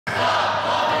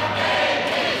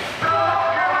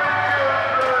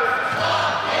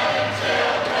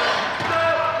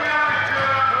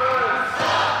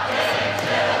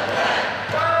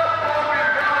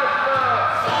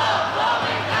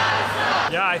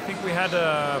think we had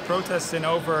protests in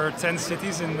over 10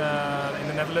 cities in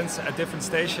the Netherlands at different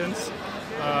stations,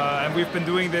 and we've been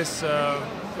doing this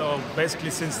well,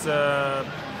 basically since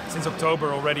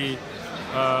October already,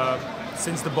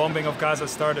 since the bombing of Gaza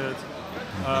started,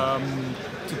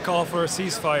 to call for a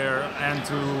ceasefire and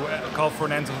to call for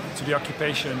an end to the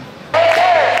occupation.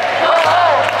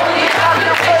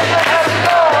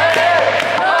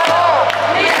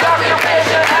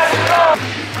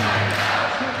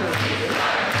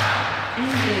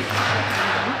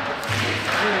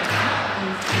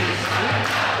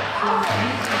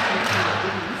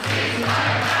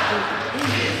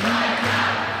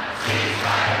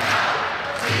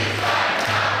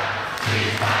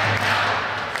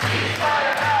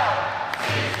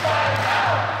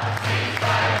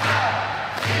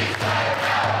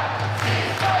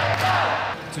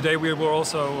 Today we were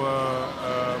also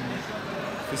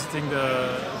visiting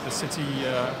the city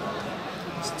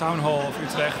town hall of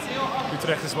Utrecht.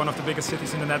 Utrecht is one of the biggest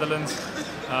cities in the Netherlands,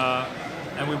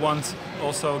 and we want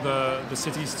also the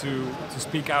cities to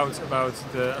speak out about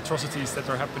the atrocities that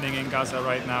are happening in Gaza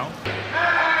right now.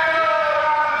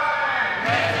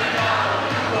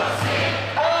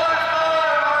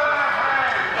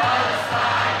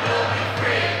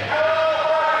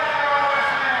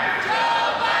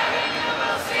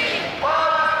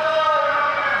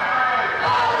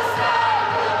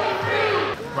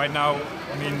 Right now,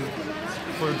 I mean,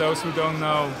 for those who don't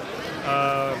know,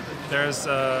 there's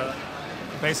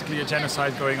basically a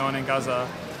genocide going on in Gaza,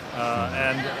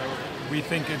 and we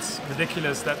think it's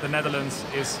ridiculous that the Netherlands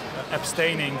is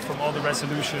abstaining from all the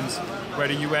resolutions where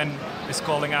the UN is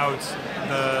calling out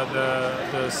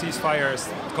the ceasefires,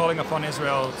 calling upon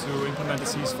Israel to implement a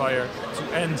ceasefire, to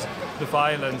end the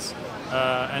violence,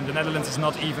 and the Netherlands is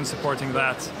not even supporting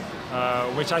that.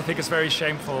 Which I think is very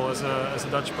shameful as a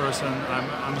Dutch person.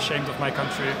 I'm ashamed of my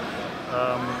country.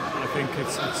 I think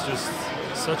it's just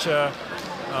such a...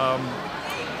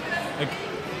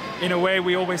 in a way,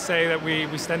 we always say that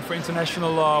we stand for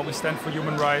international law, we stand for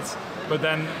human rights, but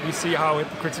then we see how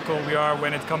hypocritical we are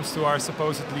when it comes to our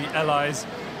supposedly allies,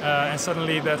 and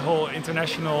suddenly that whole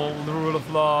international rule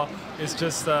of law is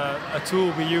just a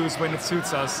tool we use when it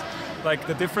suits us. Like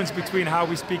the difference between how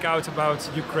we speak out about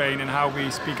Ukraine and how we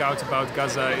speak out about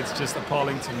Gaza, it's just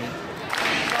appalling to me.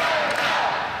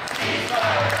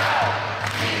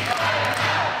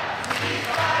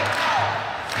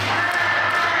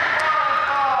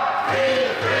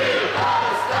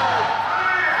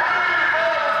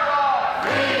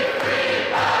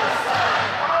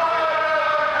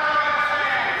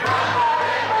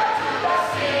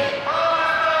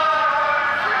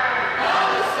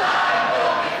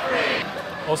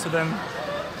 Also then,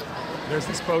 there's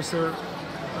this poster,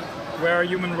 where are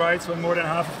human rights when more than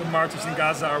half of the martyrs in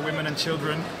Gaza are women and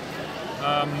children?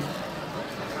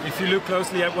 If you look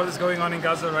closely at what is going on in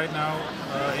Gaza right now,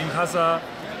 in Gaza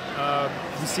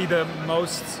we see the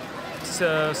most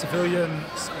civilian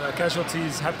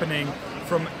casualties happening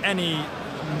from any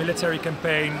military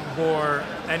campaign, war,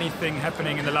 anything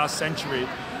happening in the last century.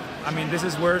 I mean, this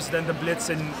is worse than the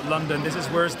Blitz in London, this is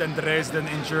worse than Dresden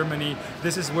in Germany,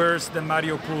 this is worse than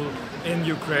Mariupol in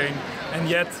Ukraine, and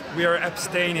yet we are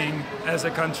abstaining as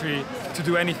a country to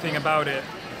do anything about it.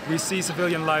 We see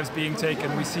civilian lives being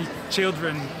taken, we see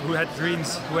children who had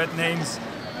dreams, who had names,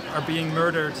 are being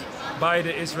murdered by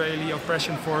the Israeli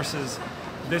oppression forces.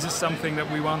 This is something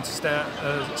that we want to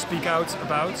speak up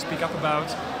about,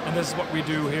 and this is what we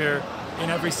do here in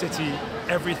every city,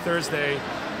 every Thursday,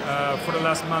 for the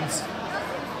last months.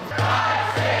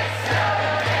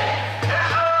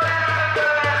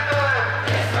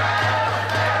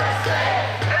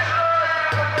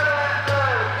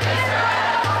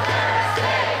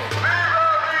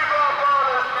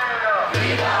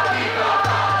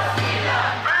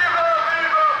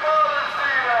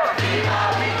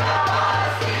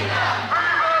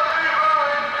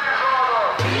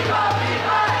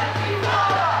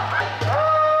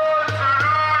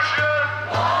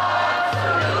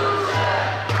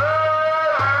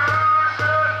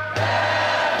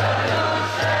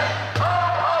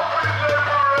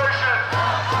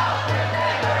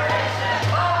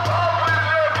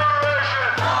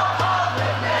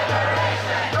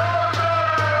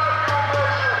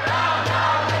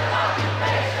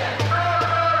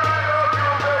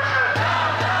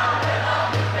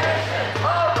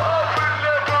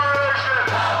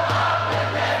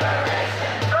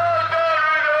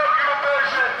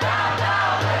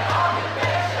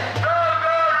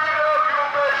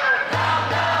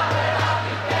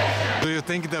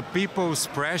 think the people's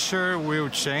pressure will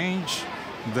change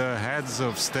the heads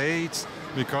of states,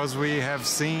 because we have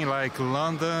seen like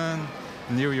London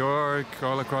New York,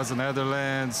 all across the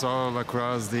Netherlands, all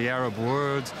across the Arab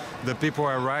world. The people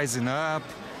are rising up,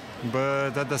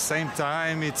 but at the same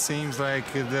time it seems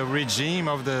like the regime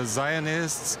of the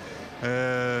Zionists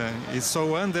is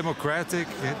so undemocratic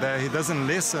that he doesn't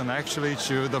listen actually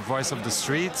to the voice of the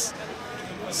streets.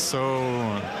 So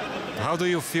how do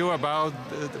you feel about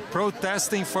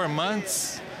protesting for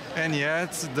months and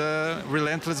yet the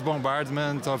relentless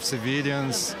bombardment of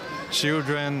civilians,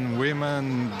 children,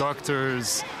 women,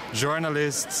 doctors,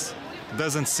 journalists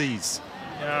doesn't cease?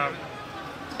 Yeah,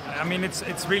 I mean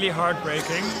it's really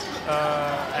heartbreaking,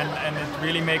 and it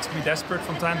really makes me desperate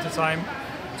from time to time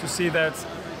to see that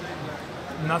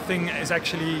nothing is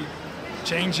actually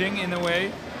changing in a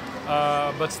way.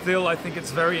 But still, I think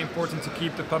it's very important to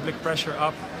keep the public pressure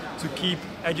up, to keep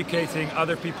educating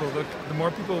other people. The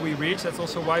more people we reach, that's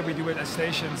also why we do it at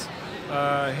stations.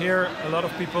 Here, a lot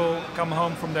of people come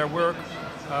home from their work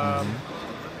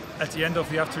at the end of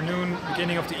the afternoon,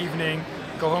 beginning of the evening,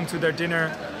 go home to their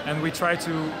dinner, and we try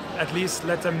to at least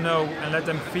let them know and let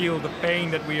them feel the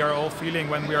pain that we are all feeling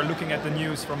when we are looking at the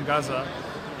news from Gaza.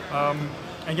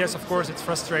 And yes, of course, it's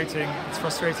frustrating. It's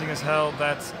frustrating as hell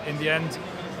that in the end,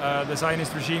 the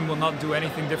Zionist regime will not do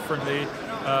anything differently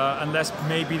unless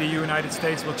maybe the United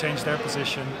States will change their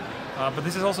position. But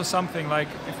this is also something like,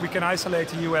 if we can isolate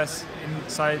the US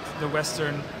inside the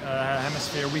Western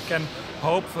hemisphere, we can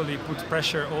hopefully put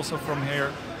pressure also from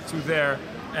here to there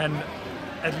and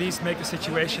at least make the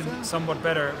situation somewhat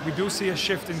better. We do see a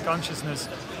shift in consciousness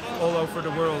all over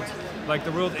the world. Like,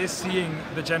 the world is seeing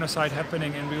the genocide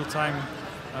happening in real time.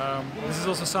 This is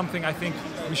also something I think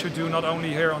we should do not only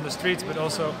here on the streets, but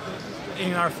also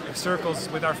in our circles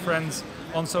with our friends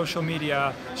on social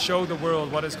media, show the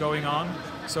world what is going on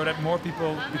so that more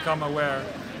people become aware.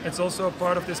 It's also a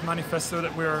part of this manifesto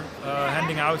that we're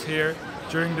handing out here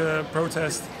during the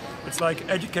protest. It's like,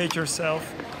 educate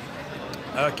yourself,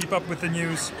 keep up with the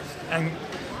news, and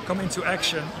come into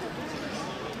action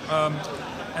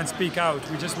and speak out.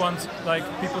 We just want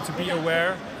people to be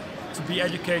aware, to be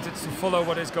educated, to follow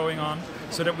what is going on,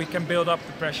 so that we can build up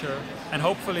the pressure, and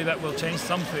hopefully that will change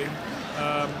something.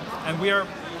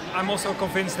 I'm also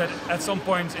convinced that at some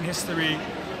point in history,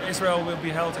 Israel will be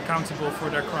held accountable for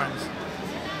their crimes.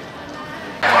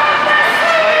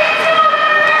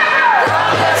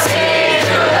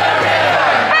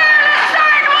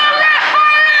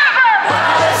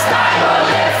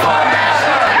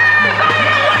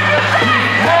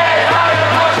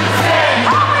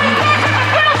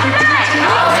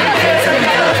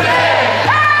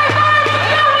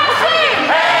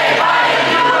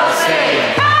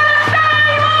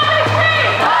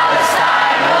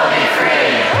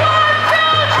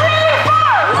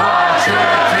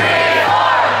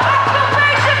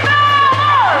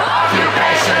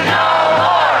 Occupation, no!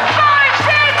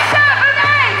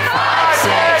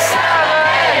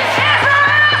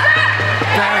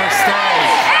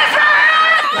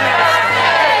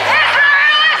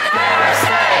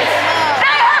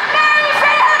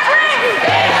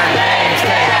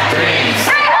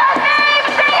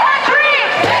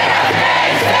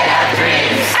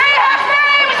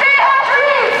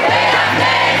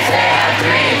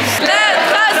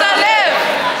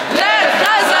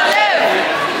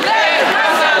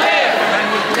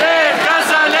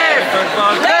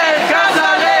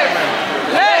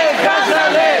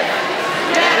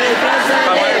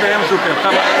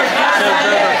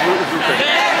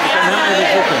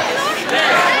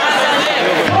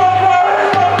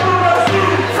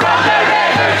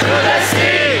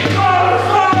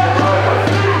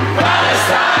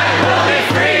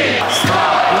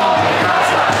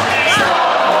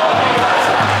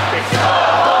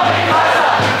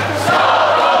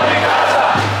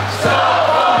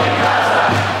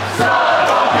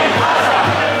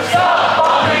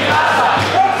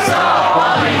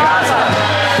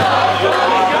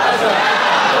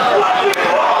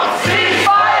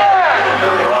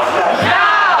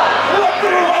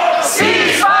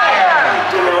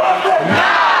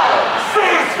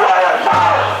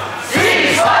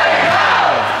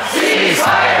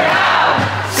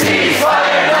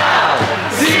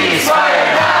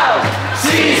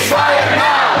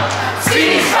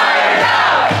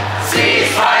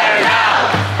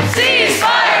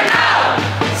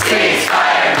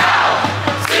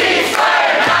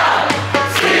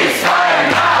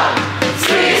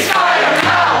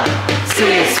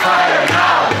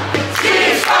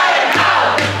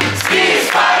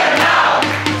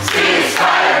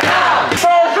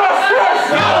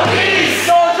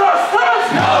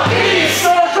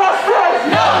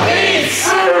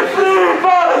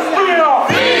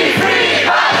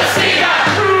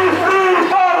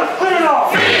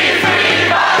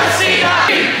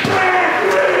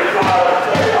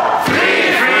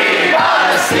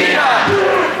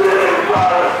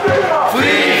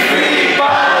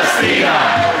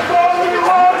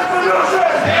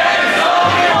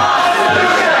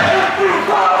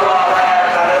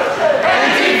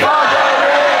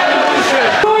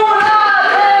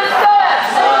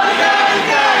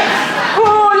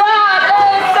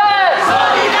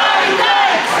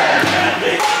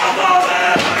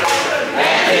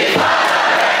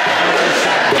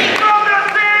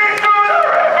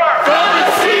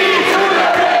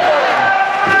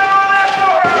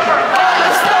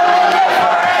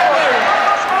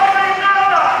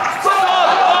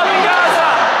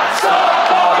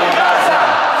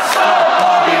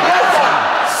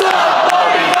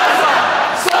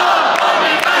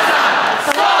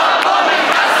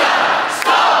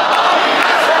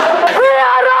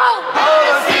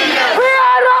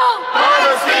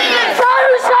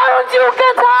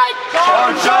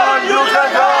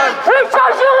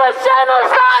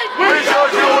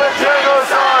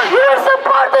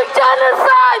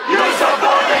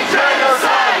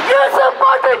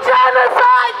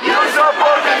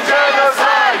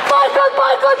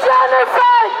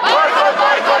 genocide!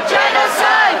 Boycott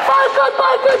genocide!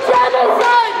 Boycott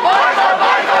genocide!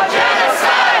 Boycott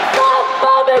genocide! Stop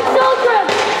bombing children!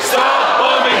 Stop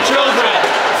bombing children!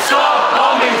 Stop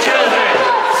bombing children!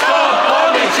 Stop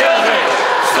bombing children!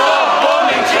 Stop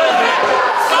bombing children!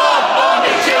 Stop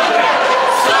bombing children!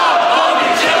 Stop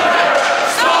bombing children!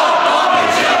 Stop bombing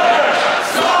children!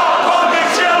 Stop bombing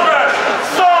children!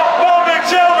 Stop bombing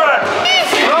children!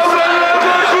 From the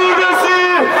river to the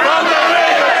sea! From the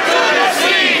river to the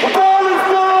sea!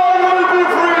 Palestine will be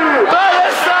free!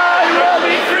 Palestine will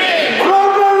be free! From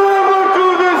the river to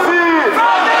the sea!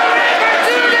 From the river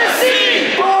to the sea!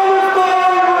 Palestine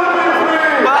will be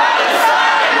free!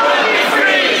 Palestine will be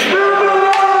free! Build the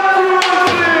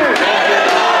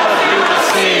road to the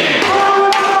sea!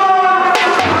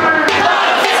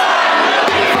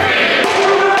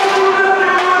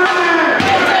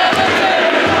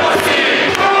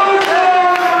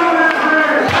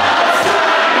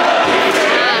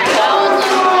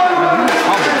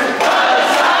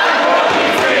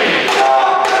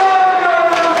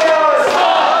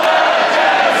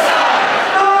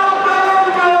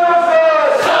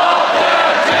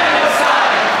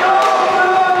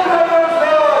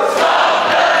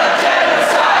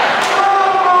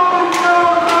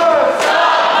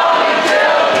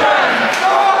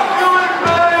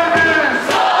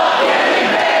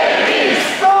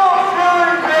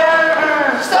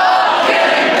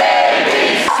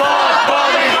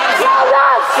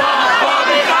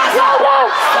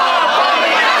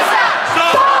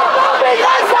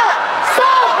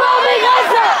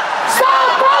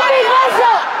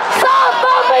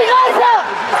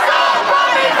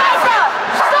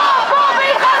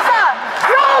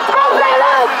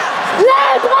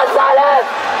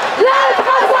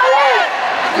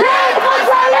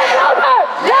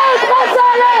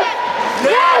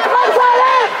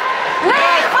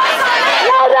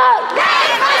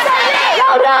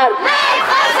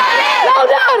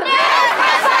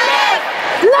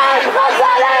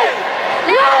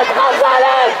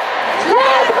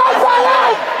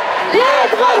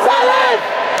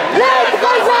 Let